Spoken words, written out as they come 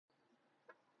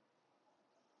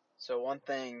So one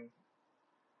thing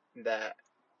that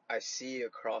I see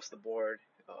across the board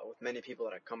with many people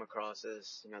that I come across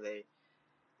is,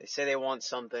 they say they want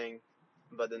something,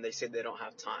 but then they say they don't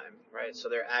have time, right?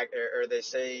 So or they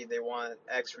say they want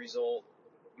X result,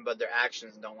 but their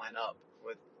actions don't line up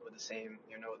with the same,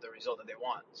 the result that they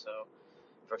want. So,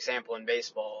 for example, in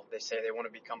baseball, they say they want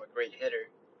to become a great hitter,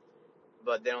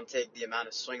 but they don't take the amount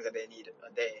of swings that they need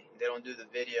a day. They don't do the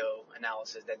video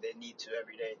analysis that they need to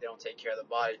every day. They don't take care of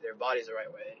their bodies the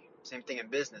right way. Same thing in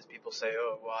business. People say,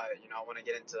 oh, well, I want to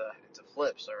get into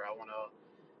flips, or I want to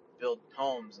build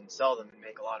homes and sell them and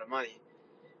make a lot of money.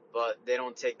 But they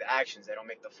don't take the actions. They don't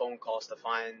make the phone calls to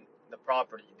find the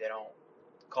property. They don't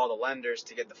call the lenders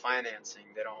to get the financing.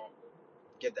 They don't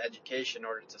get the education in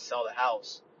order to sell the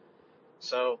house.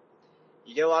 So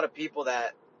you get a lot of people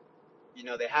that,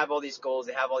 they have all these goals,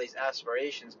 they have all these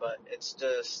aspirations, but it's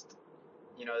just,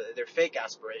 they're fake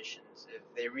aspirations. If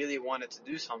they really wanted to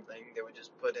do something, they would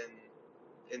just put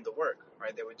in the work,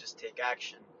 right? They would just take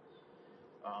action.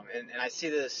 And I see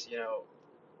this,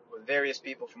 with various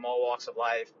people from all walks of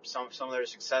life. Some that are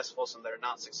successful, some that are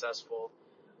not successful.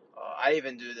 I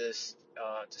even do this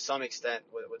to some extent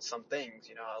with some things.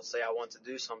 I'll say I want to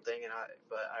do something,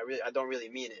 but I don't really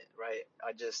mean it, right?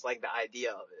 I just like the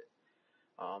idea of it.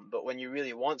 But when you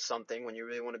really want something, when you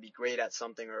really want to be great at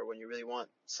something, or when you really want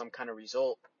some kind of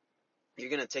result, you're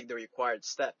going to take the required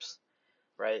steps,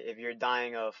 right? If you're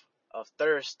dying of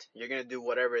thirst, you're going to do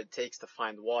whatever it takes to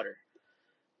find water,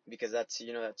 because that's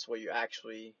what you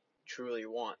actually truly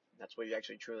want. That's what you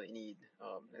actually truly need.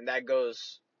 And that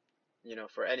goes,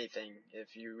 for anything.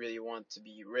 If you really want to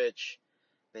be rich,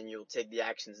 then you'll take the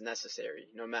actions necessary,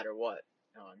 no matter what.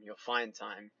 You'll find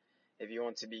time. If you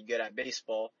want to be good at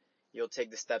baseball, you'll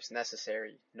take the steps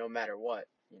necessary, no matter what.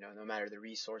 No matter the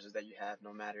resources that you have,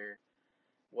 no matter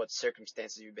what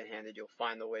circumstances you've been handed, you'll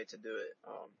find the way to do it.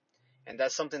 And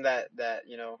that's something that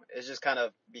it's just kind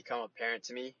of become apparent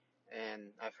to me,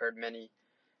 and I've heard many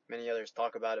others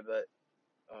talk about it. But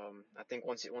I think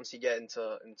once you get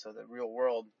into the real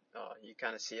world, you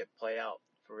kind of see it play out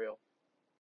for real.